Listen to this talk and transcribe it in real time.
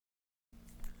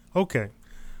Okay,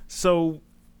 so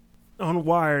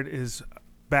Unwired is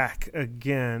back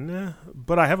again,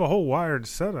 but I have a whole wired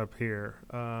setup here.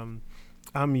 I'm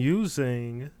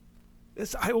using.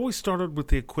 I always started with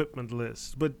the equipment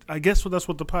list, but I guess that's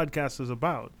what the podcast is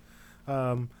about.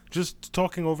 Just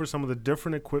talking over some of the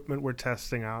different equipment we're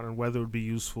testing out and whether it would be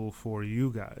useful for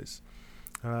you guys.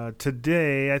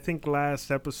 Today, I think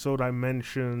last episode I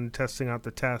mentioned testing out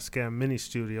the Tascam Mini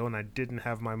Studio, and I didn't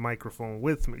have my microphone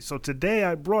with me. So today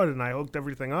I brought it and I hooked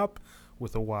everything up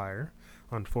with a wire,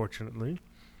 unfortunately.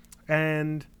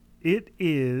 And it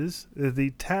is the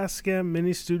Tascam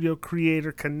Mini Studio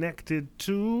Creator connected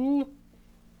to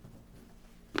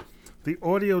the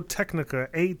Audio Technica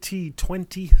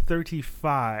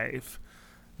AT2035.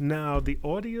 Now, the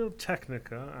Audio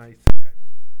Technica,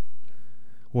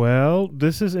 well,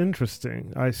 this is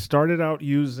interesting. I started out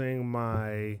using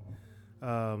my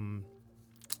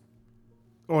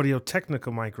Audio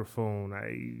Technica microphone.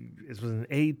 It was an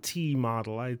AT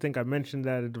model. I think I mentioned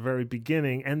that at the very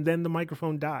beginning, and then the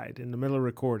microphone died in the middle of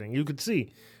recording. You could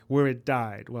see where it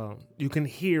died. Well, you can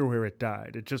hear where it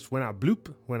died. It just went out.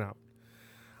 Bloop, went out.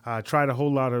 I tried a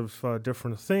whole lot of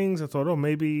different things. I thought, oh,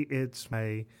 maybe it's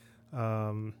my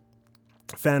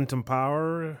phantom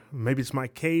power. Maybe it's my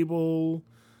cable.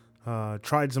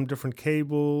 Tried some different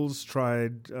cables,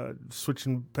 tried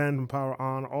switching phantom power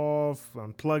on, off,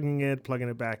 unplugging it, plugging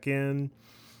it back in,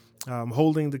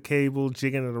 holding the cable,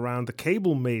 jigging it around. The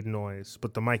cable made noise,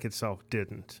 but the mic itself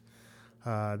didn't.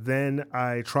 Then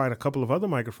I tried a couple of other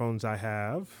microphones I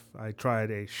have. I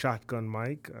tried a shotgun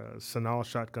mic, a Sonal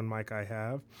shotgun mic I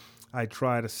have. I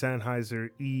tried a Sennheiser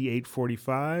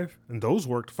E845, and those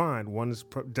worked fine. One's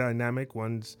dynamic,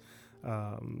 one's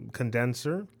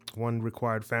condenser. One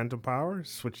required phantom power,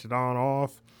 switched it on,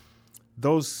 off.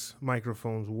 Those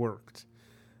microphones worked.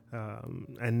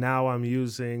 And now I'm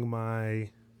using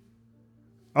my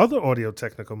other Audio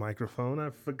Technica microphone. I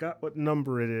forgot what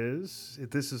number it is.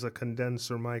 This is a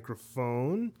condenser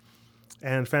microphone,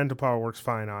 and phantom power works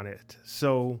fine on it.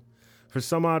 So for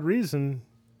some odd reason,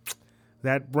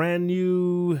 that brand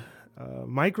new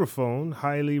microphone,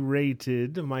 highly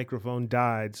rated microphone,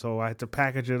 died. So I had to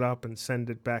package it up and send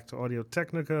it back to Audio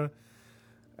Technica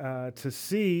to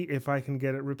see if I can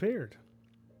get it repaired.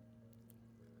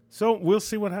 So we'll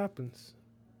see what happens.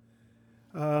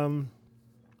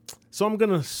 So I'm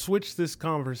gonna switch this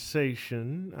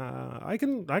conversation. I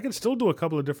can still do a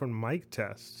couple of different mic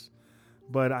tests,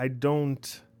 but I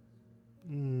don't.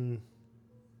 I'm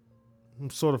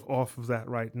sort of off of that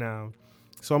right now.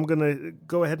 So I'm going to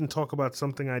go ahead and talk about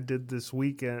something I did this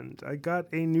weekend. I got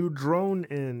a new drone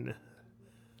in.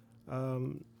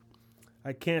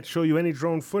 I can't show you any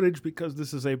drone footage because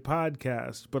this is a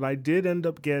podcast, but I did end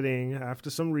up getting, after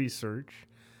some research,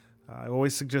 I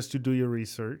always suggest you do your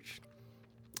research.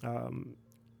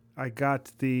 I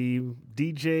got the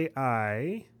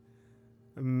DJI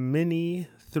Mini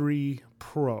 3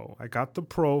 Pro. I got the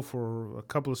Pro for a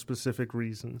couple of specific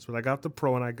reasons, but I got the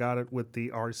Pro and I got it with the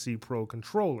RC Pro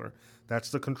controller. That's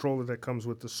the controller that comes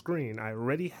with the screen. I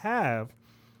already have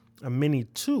a Mini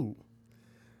 2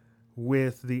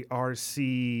 with the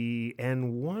RC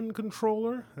N1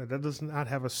 controller. That does not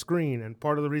have a screen, and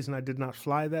part of the reason I did not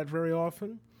fly that very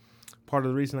often, part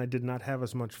of the reason I did not have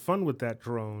as much fun with that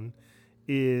drone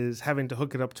is having to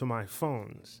hook it up to my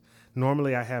phones.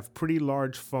 Normally, I have pretty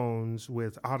large phones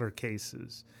with Otter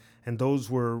cases, and those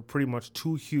were pretty much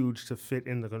too huge to fit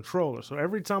in the controller. So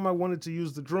every time I wanted to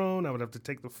use the drone, I would have to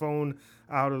take the phone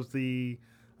out of the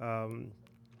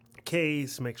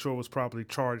case, make sure it was properly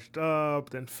charged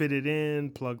up, then fit it in,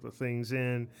 plug the things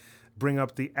in, bring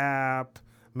up the app,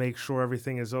 make sure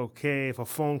everything is okay. If a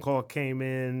phone call came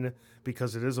in,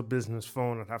 because it is a business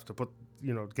phone, I'd have to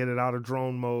get it out of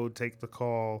drone mode, take the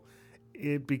call.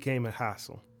 It became a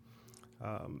hassle.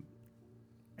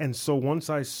 And so once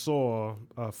I saw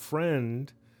a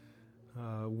friend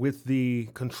with the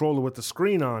controller with the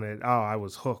screen on it, I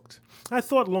was hooked. I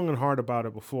thought long and hard about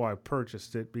it before I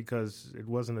purchased it because it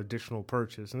was an additional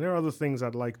purchase. And there are other things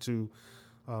I'd like to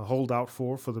hold out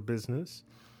for the business.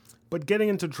 But getting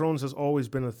into drones has always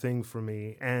been a thing for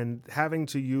me. And having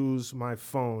to use my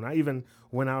phone, I even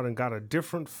went out and got a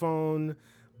different phone,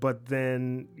 but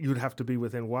then you'd have to be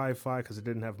within Wi-Fi because it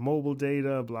didn't have mobile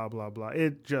data, blah, blah, blah.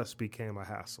 It just became a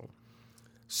hassle.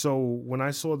 So when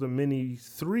I saw the Mini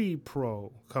 3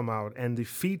 Pro come out and the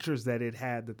features that it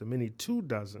had that the Mini 2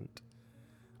 doesn't,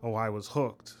 I was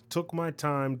hooked. Took my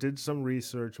time, did some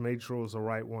research, made sure it was the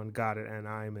right one, got it, and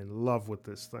I'm in love with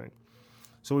this thing.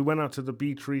 So we went out to the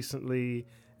beach recently,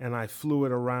 and I flew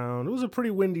it around. It was a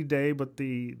pretty windy day, but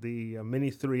the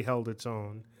Mini 3 held its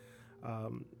own.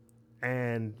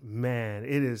 And man,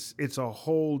 it's a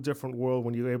whole different world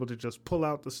when you're able to just pull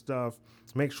out the stuff,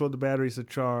 make sure the batteries are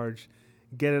charged,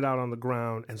 get it out on the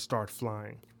ground, and start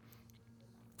flying.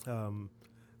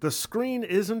 The screen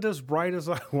isn't as bright as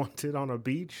I wanted on a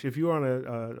beach. If you're on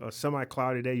a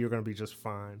semi-cloudy day, you're going to be just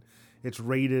fine. It's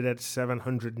rated at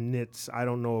 700 nits. I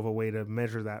don't know of a way to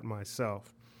measure that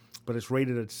myself, but it's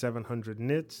rated at 700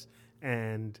 nits,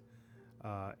 and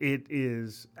it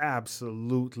is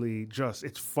absolutely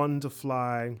it's fun to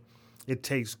fly. It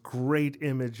takes great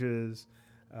images.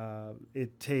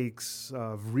 It takes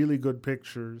really good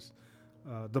pictures.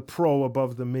 The Pro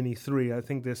above the Mini 3, I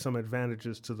think there's some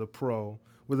advantages to the Pro.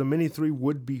 Where the Mini 3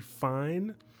 would be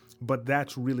fine, but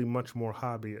that's really much more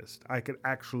hobbyist. I could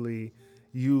actually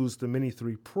use the Mini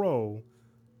 3 Pro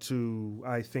to,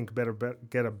 I think,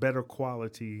 get a better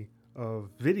quality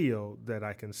of video that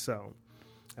I can sell.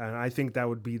 And I think that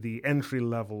would be the entry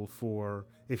level for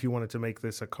if you wanted to make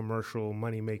this a commercial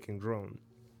money-making drone.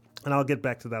 And I'll get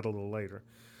back to that a little later.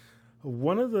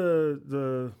 One of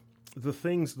the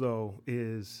things, though,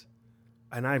 is,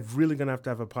 and I'm really going to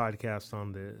have a podcast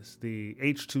on this, the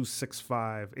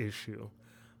H.265 issue.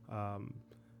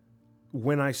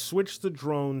 When I switched the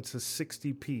drone to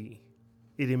 60p,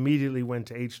 it immediately went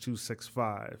to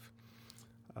H.265.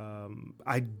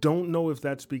 I don't know if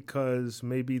that's because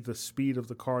maybe the speed of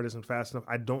the card isn't fast enough.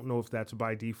 I don't know if that's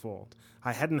by default.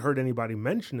 I hadn't heard anybody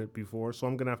mention it before, so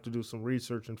I'm going to have to do some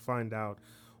research and find out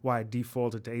why I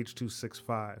defaulted to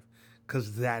H.265,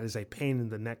 because that is a pain in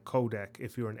the neck codec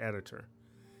if you're an editor.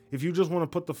 If you just want to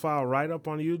put the file right up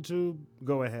on YouTube,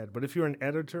 go ahead. But if you're an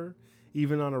editor,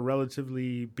 even on a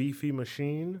relatively beefy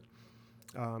machine,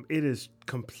 it is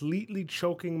completely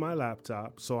choking my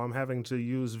laptop, so I'm having to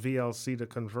use VLC to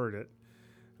convert it.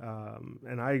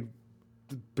 And I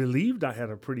believed I had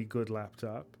a pretty good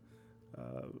laptop,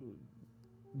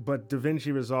 but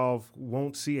DaVinci Resolve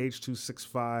won't see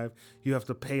H.265. You have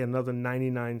to pay another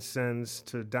 99 cents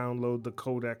to download the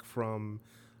codec from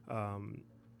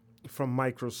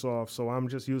Microsoft, so I'm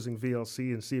just using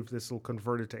VLC and see if this will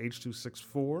convert it to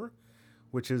H.264,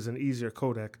 which is an easier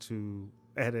codec to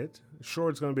edit. Sure,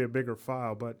 it's going to be a bigger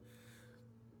file, but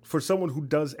for someone who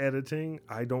does editing,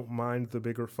 I don't mind the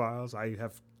bigger files. I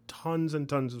have tons and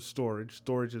tons of storage.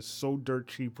 Storage is so dirt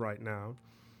cheap right now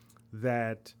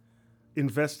that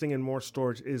investing in more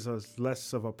storage is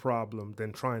less of a problem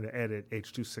than trying to edit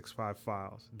H.265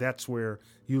 files. That's where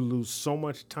you lose so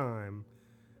much time,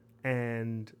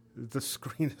 and the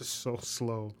screen is so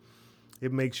slow.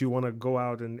 It makes you want to go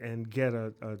out and get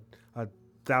a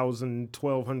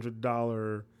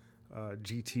 $1,200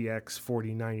 GTX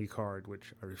 4090 card,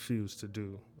 which I refuse to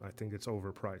do. I think it's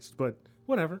overpriced, but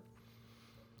whatever.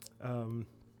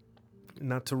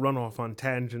 Not to run off on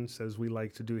tangents as we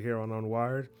like to do here on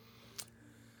Unwired.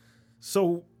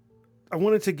 So I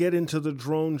wanted to get into the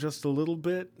drone just a little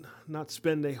bit, not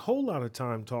spend a whole lot of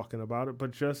time talking about it,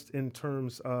 but just in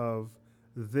terms of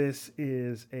this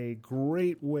is a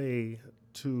great way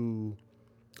to,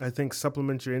 I think,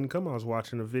 supplement your income. I was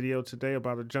watching a video today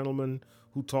about a gentleman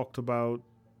who talked about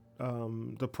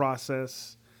the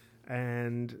process,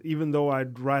 and even though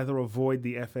I'd rather avoid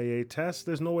the FAA test,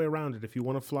 there's no way around it. If you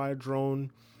want to fly a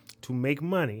drone to make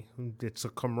money, it's a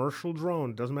commercial drone.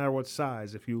 It doesn't matter what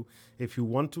size. If you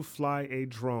want to fly a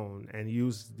drone and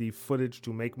use the footage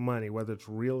to make money, whether it's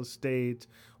real estate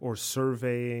or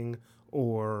surveying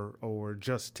or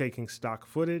just taking stock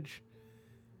footage,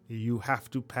 you have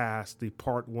to pass the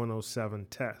Part 107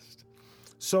 test.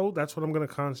 So that's what I'm going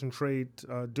to concentrate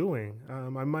doing.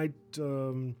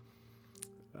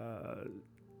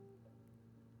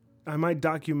 I might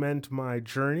document my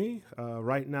journey.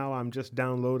 Right now, I'm just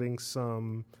downloading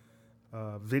some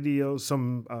videos,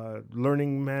 some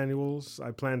learning manuals.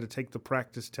 I plan to take the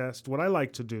practice test. What I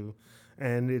like to do,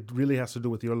 and it really has to do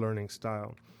with your learning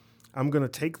style, I'm going to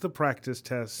take the practice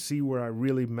test, see where I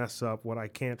really mess up, what I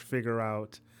can't figure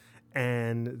out,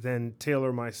 and then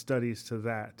tailor my studies to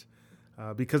that.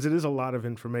 Because it is a lot of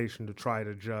information to try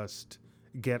to just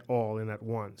get all in at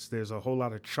once. There's a whole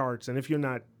lot of charts, and if you're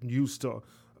not used to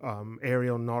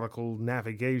aeronautical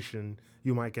navigation,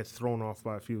 you might get thrown off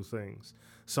by a few things.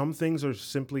 Some things are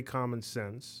simply common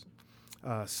sense.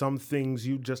 Some things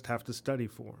you just have to study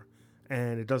for.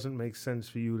 And it doesn't make sense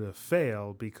for you to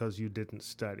fail because you didn't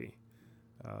study.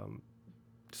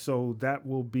 So that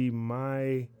will be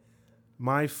my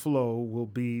flow will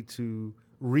be to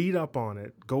read up on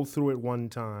it, go through it one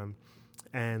time,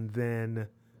 and then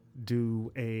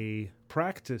do a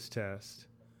practice test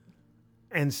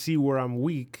and see where I'm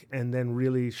weak, and then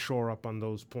really shore up on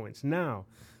those points. Now,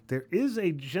 there is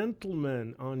a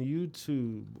gentleman on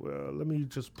YouTube. Let me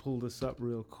just pull this up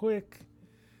real quick.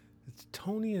 It's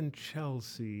Tony and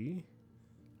Chelsea.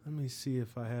 Let me see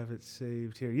if I have it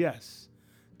saved here. Yes.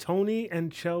 Tony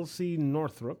and Chelsea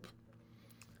Northrup.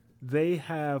 They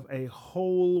have a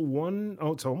whole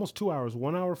it's almost 2 hours,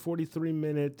 1 hour, 43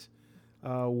 minute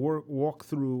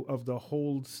walkthrough of the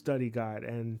whole study guide.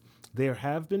 And there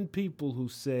have been people who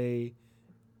say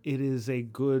it is a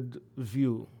good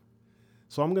view.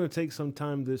 So I'm going to take some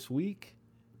time this week,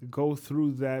 go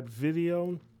through that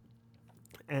video,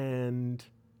 and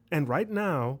right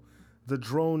now the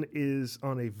drone is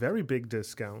on a very big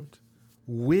discount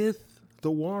with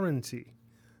the warranty.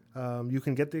 You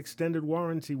can get the extended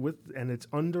warranty and it's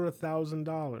under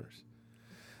 $1,000.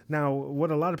 Now,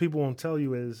 what a lot of people won't tell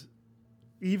you is,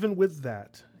 even with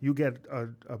that, you get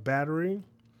a battery,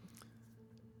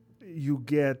 you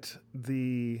get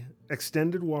the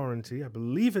extended warranty. I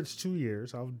believe it's 2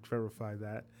 years. I'll verify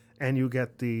that. And you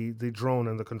get the drone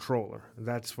and the controller.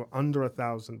 That's for under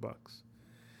 $1,000.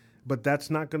 But that's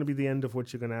not going to be the end of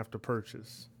what you're going to have to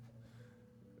purchase.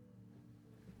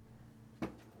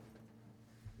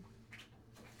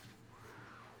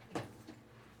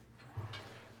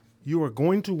 You are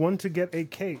going to want to get a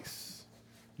case.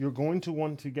 You're going to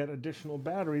want to get additional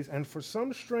batteries. And for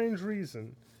some strange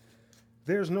reason,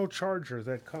 there's no charger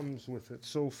that comes with it.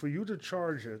 So for you to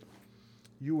charge it,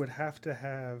 you would have to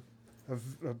have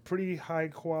a pretty high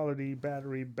quality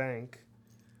battery bank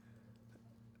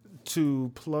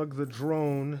to plug the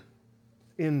drone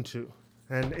into.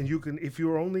 And you can, if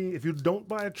you don't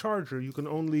buy a charger, you can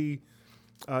only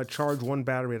charge one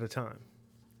battery at a time.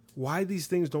 Why these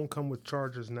things don't come with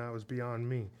chargers now is beyond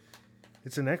me.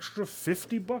 It's an extra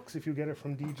 $50 if you get it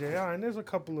from DJI, and there's a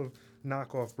couple of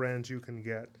knockoff brands you can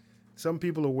get. Some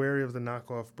people are wary of the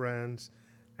knockoff brands,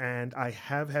 and I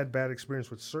have had bad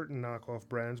experience with certain knockoff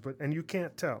brands, and you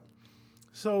can't tell.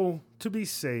 So to be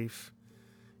safe,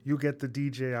 you get the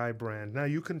DJI brand. Now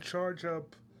you can charge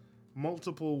up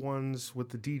multiple ones with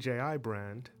the DJI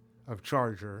brand of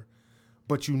charger,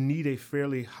 but you need a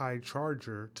fairly high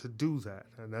charger to do that,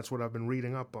 and that's what I've been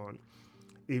reading up on.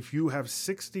 If you have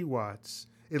 60 watts,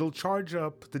 it'll charge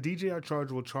up, the DJI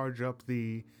charger will charge up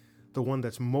the one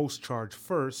that's most charged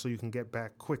first so you can get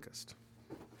back quickest.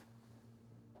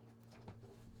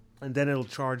 And then it'll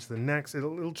charge the next,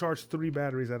 it'll charge 3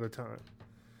 batteries at a time.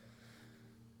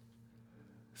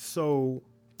 So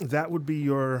that would be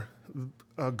your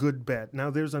good bet. Now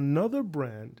there's another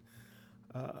brand,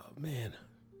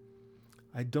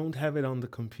 I don't have it on the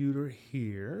computer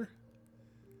here.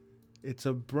 It's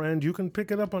a brand, you can pick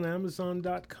it up on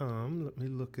Amazon.com. Let me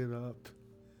look it up.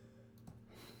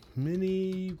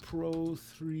 Mini Pro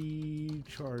 3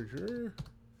 charger.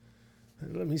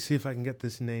 Let me see if I can get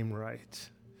this name right.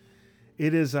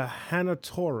 It is a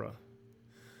Hanatora.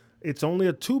 It's only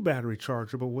a 2 battery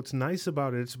charger, but what's nice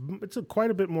about it, it's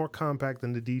quite a bit more compact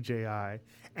than the DJI,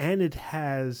 and it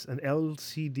has an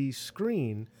LCD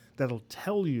screen that'll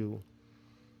tell you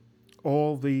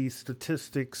all the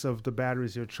statistics of the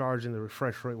batteries you're charging, the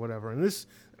refresh rate, whatever. And this,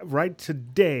 right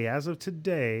today, as of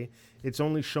today, it's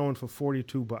only showing for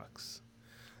 $42.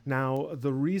 Now,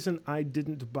 the reason I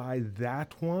didn't buy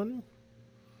that one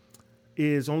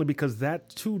is only because that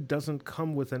too doesn't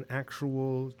come with an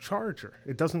actual charger.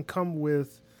 It doesn't come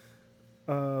with,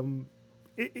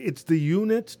 it's the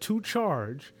unit to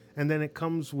charge, and then it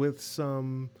comes with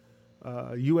some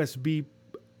USB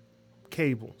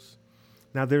cables.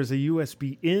 Now, there's a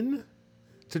USB in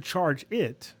to charge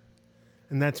it,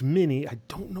 and that's mini. I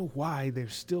don't know why they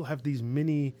still have these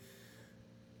mini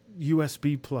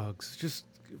USB plugs. Just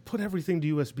put everything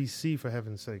to USB-C, for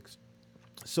heaven's sakes.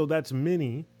 So that's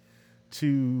mini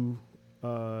to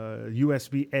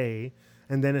USB-A,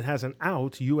 and then it has an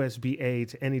out USB-A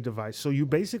to any device. So you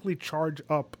basically charge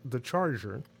up the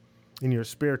charger in your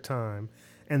spare time,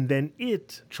 and then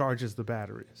it charges the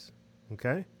batteries,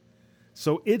 okay?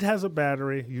 So it has a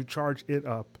battery, you charge it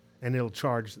up, and it'll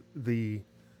charge the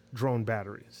drone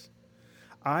batteries.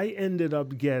 I ended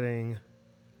up getting,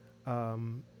 oh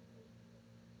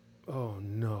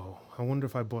no, I wonder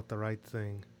if I bought the right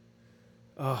thing.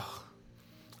 Oh,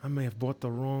 I may have bought the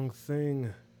wrong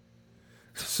thing.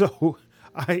 So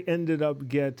I ended up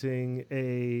getting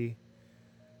a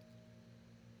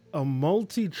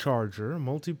multi-charger,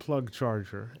 multi-plug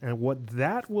charger, and what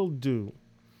that will do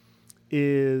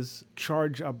is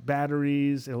charge up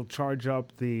batteries, it'll charge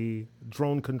up the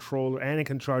drone controller, and it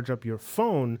can charge up your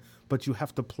phone, but you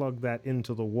have to plug that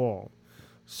into the wall.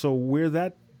 So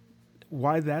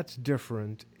why that's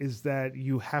different is that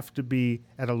you have to be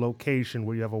at a location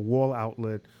where you have a wall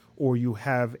outlet, or you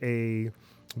have a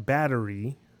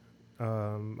battery,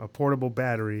 a portable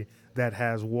battery that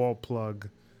has wall plug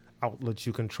outlets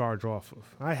you can charge off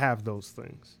of. I have those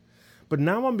things. But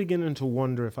now I'm beginning to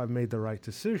wonder if I've made the right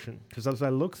decision. Because as I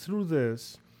look through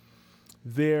this,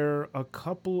 there are a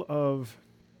couple of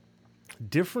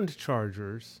different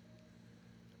chargers.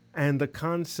 And the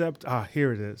concept,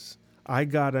 here it is. I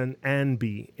got an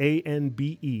ANBE,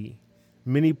 ANBE,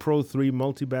 Mini Pro 3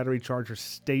 multi-battery charger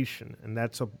station. And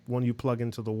that's one you plug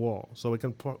into the wall. So it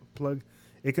can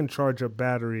it can charge up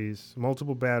batteries,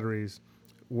 multiple batteries,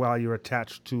 while you're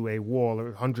attached to a wall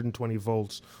or 120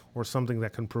 volts or something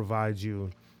that can provide you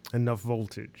enough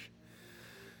voltage.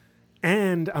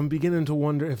 And I'm beginning to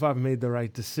wonder if I've made the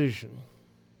right decision,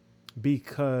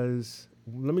 because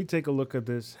let me take a look at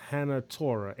this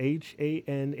Hanatora,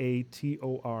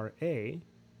 Hanatora.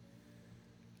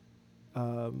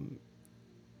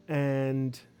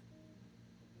 And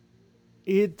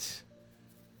it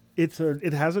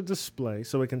has a display,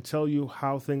 so it can tell you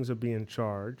how things are being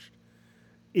charged.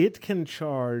 It can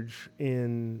charge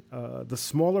in the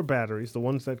smaller batteries, the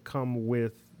ones that come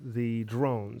with the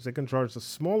drones. It can charge the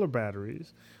smaller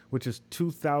batteries, which is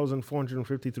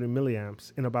 2,453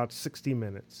 milliamps, in about 60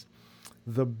 minutes.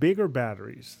 The bigger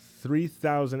batteries,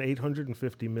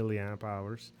 3,850 milliamp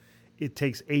hours, it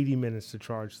takes 80 minutes to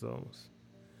charge those.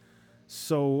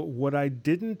 So what I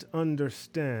didn't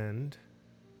understand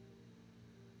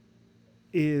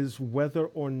is whether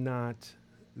or not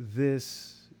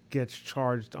this gets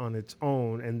charged on its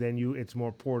own, and then it's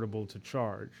more portable to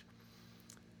charge.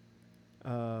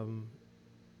 But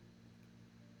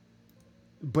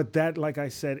that, like I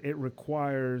said, it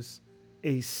requires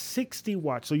a 60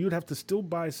 watt. So you'd have to still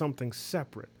buy something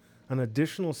separate, an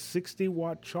additional 60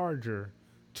 watt charger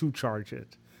to charge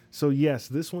it. So yes,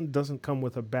 this one doesn't come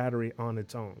with a battery on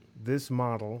its own. This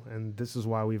model, and this is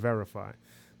why we verify,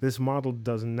 this model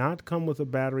does not come with a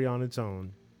battery on its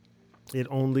own. It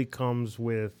only comes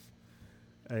with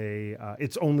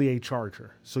it's only a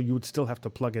charger. So you would still have to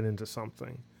plug it into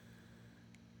something.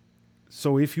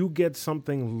 So if you get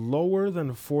something lower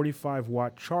than a 45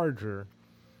 watt charger,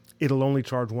 it'll only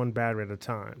charge one battery at a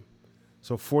time.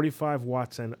 So 45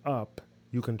 watts and up,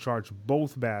 you can charge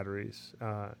both batteries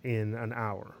in an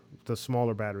hour, the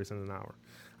smaller batteries in an hour.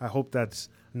 I hope that's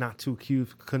not too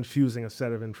confusing a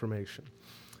set of information.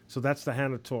 So that's the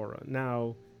Hanatora.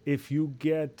 Now, if you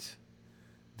get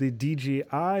the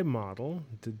DJI model,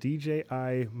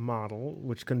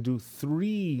 which can do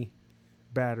 3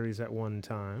 batteries at one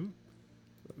time.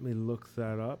 Let me look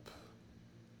that up.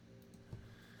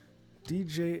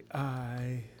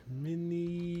 DJI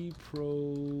Mini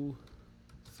Pro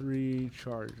 3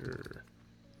 charger.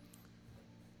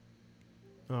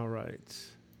 All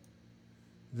right.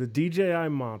 The DJI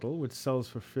model, which sells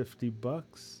for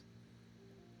 $50,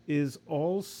 is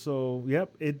also,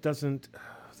 it doesn't...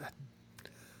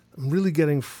 I'm really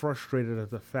getting frustrated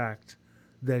at the fact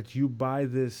that you buy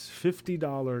this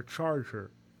 $50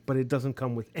 charger, but it doesn't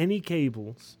come with any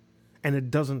cables, and it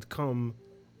doesn't come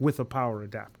with a power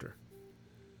adapter.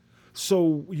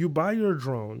 So you buy your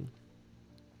drone,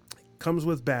 comes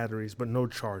with batteries, but no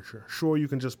charger. Sure, you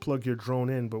can just plug your drone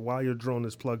in, but while your drone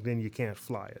is plugged in, you can't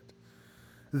fly it.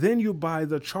 Then you buy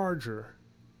the charger,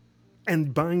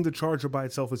 and buying the charger by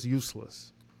itself is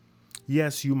useless.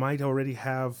 Yes, you might already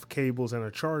have cables and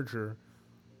a charger,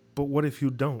 but what if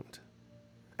you don't?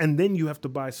 And then you have to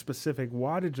buy specific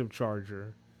wattage of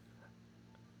charger.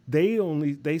 They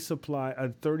supply a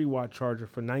 30 watt charger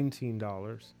for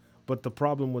 $19, but the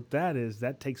problem with that is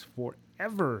that takes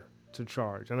forever to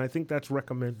charge. And I think that's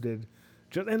recommended.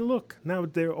 And look, now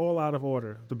they're all out of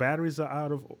order. The batteries are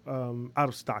out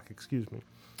of stock, excuse me.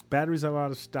 Batteries are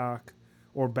out of stock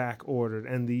or back ordered,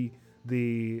 and the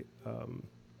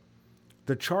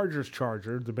charger's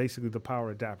charger, basically the power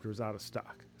adapter, is out of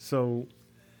stock. So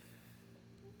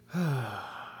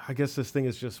I guess this thing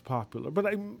is just popular.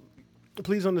 But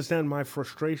please understand my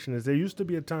frustration is there used to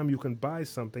be a time you can buy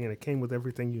something and it came with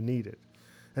everything you needed.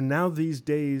 And now these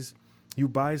days you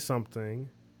buy something,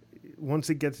 once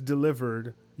it gets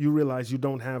delivered, you realize you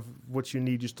don't have what you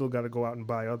need. You still got to go out and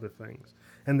buy other things.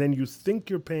 And then you think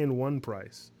you're paying one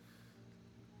price.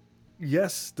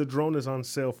 Yes, the drone is on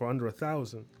sale for under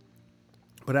 $1,000.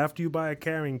 But after you buy a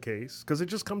carrying case, because it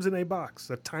just comes in a box,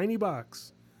 a tiny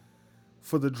box,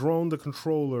 for the drone, the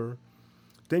controller,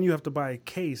 then you have to buy a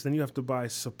case, then you have to buy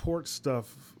support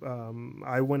stuff.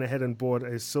 I went ahead and bought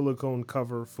a silicone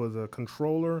cover for the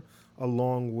controller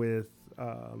along with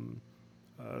a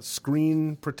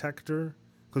screen protector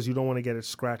because you don't want to get it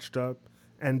scratched up.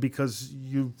 And because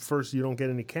you don't get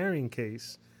any carrying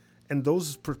case. And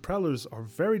those propellers are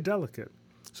very delicate.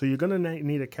 So you're going to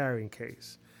need a carrying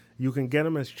case. You can get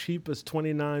them as cheap as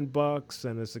 $29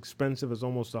 and as expensive as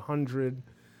almost $100.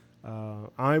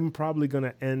 I'm probably going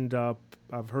to end up,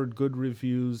 I've heard good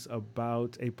reviews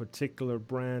about a particular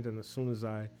brand, and as soon as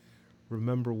I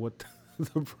remember what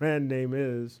the brand name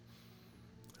is,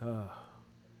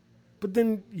 but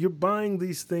then you're buying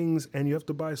these things and you have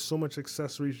to buy so much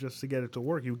accessories just to get it to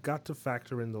work. You've got to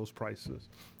factor in those prices.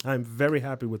 I'm very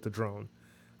happy with the drone.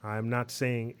 I'm not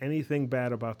saying anything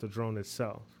bad about the drone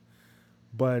itself,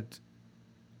 but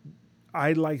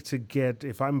I like to get,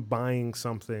 if I'm buying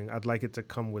something, I'd like it to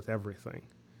come with everything.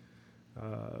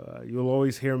 You'll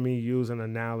always hear me use an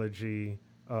analogy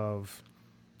of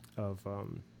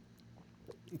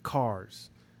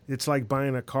cars. It's like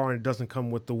buying a car and it doesn't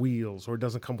come with the wheels, or it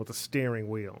doesn't come with a steering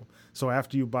wheel. So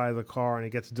after you buy the car and it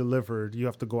gets delivered, you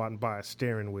have to go out and buy a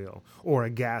steering wheel or a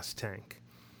gas tank.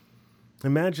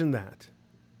 Imagine that.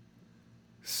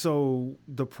 So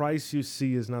the price you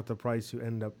see is not the price you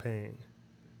end up paying.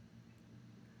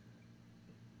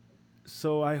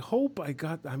 So I hope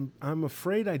I'm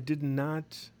afraid I did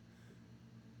not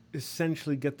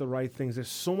essentially get the right things.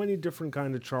 There's so many different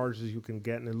kind of chargers you can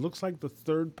get, and it looks like the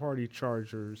third-party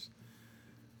chargers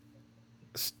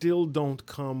still don't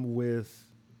come with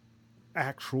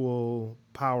actual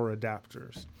power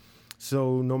adapters.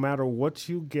 So no matter what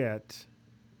you get,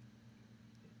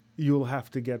 you'll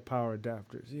have to get power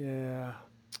adapters. Yeah.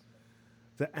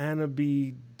 The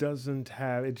Anabi doesn't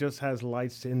have, it just has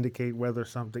lights to indicate whether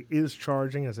something is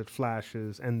charging as it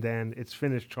flashes, and then it's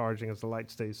finished charging as the light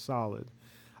stays solid.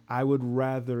 I would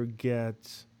rather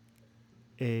get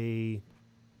a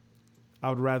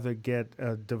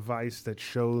device that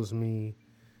shows me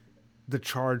the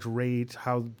charge rate,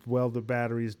 how well the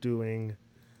battery is doing,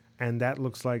 and that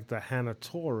looks like the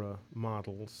Hanatora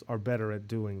models are better at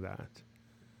doing that.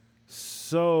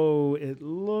 So it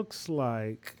looks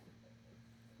like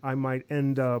I might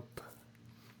end up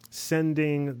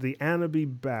sending the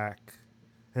Anabi back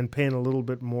and paying a little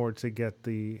bit more to get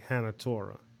the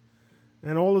Hanatora.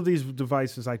 And all of these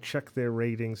devices, I check their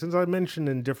ratings. As I mentioned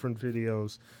in different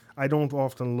videos, I don't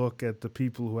often look at the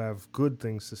people who have good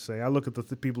things to say. I look at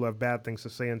the people who have bad things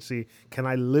to say and see, can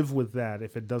I live with that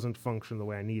if it doesn't function the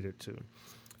way I need it to?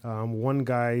 One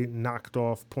guy knocked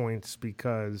off points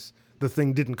because the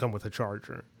thing didn't come with a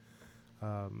charger.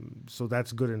 So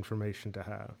that's good information to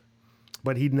have.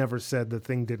 But he never said the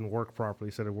thing didn't work properly.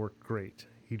 He said it worked great.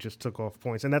 He just took off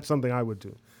points. And that's something I would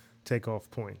do, take off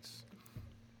points.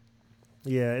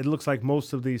 Yeah, it looks like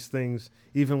most of these things,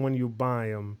 even when you buy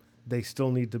them, they still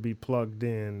need to be plugged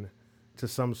in to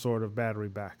some sort of battery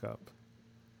backup.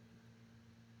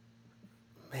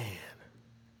 Man.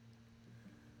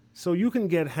 So you can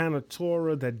get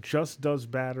Hanatora that just does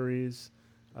batteries.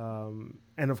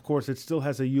 And of course, it still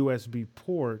has a USB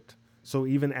port. So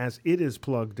even as it is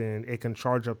plugged in, it can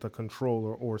charge up the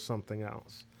controller or something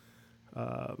else.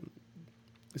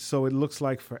 So it looks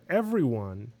like for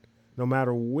everyone, no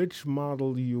matter which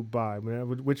model you buy,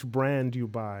 which brand you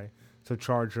buy to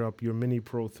charge up your Mini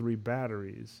Pro 3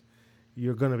 batteries,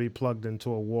 you're going to be plugged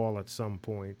into a wall at some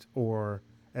point, or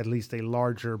at least a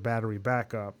larger battery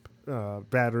backup, a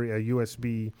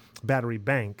USB battery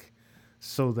bank,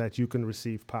 so that you can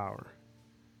receive power.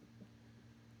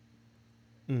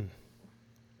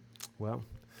 Well,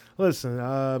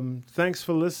 listen, thanks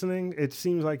for listening. It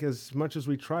seems like as much as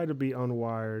we try to be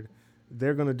unwired,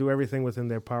 they're going to do everything within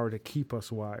their power to keep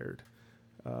us wired.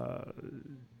 I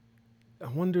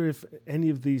wonder if any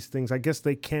of these things, I guess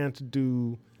they can't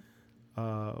do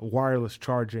wireless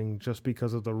charging just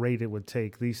because of the rate it would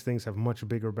take. These things have much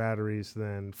bigger batteries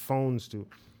than phones do.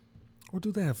 Or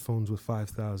do they have phones with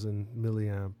 5,000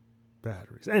 milliamp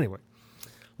batteries? Anyway,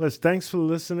 thanks for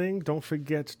listening. Don't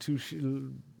forget to,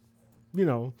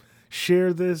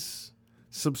 share this,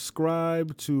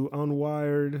 subscribe to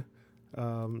Unwired,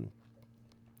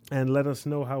 and let us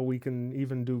know how we can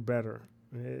even do better.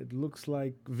 It looks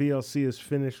like VLC is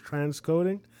finished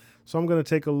transcoding, so I'm going to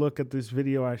take a look at this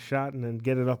video I shot and then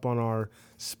get it up on our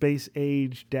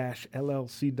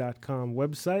spaceage-llc.com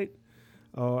website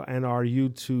and our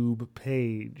YouTube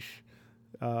page.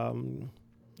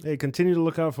 Hey, continue to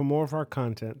look out for more of our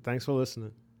content. Thanks for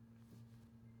listening.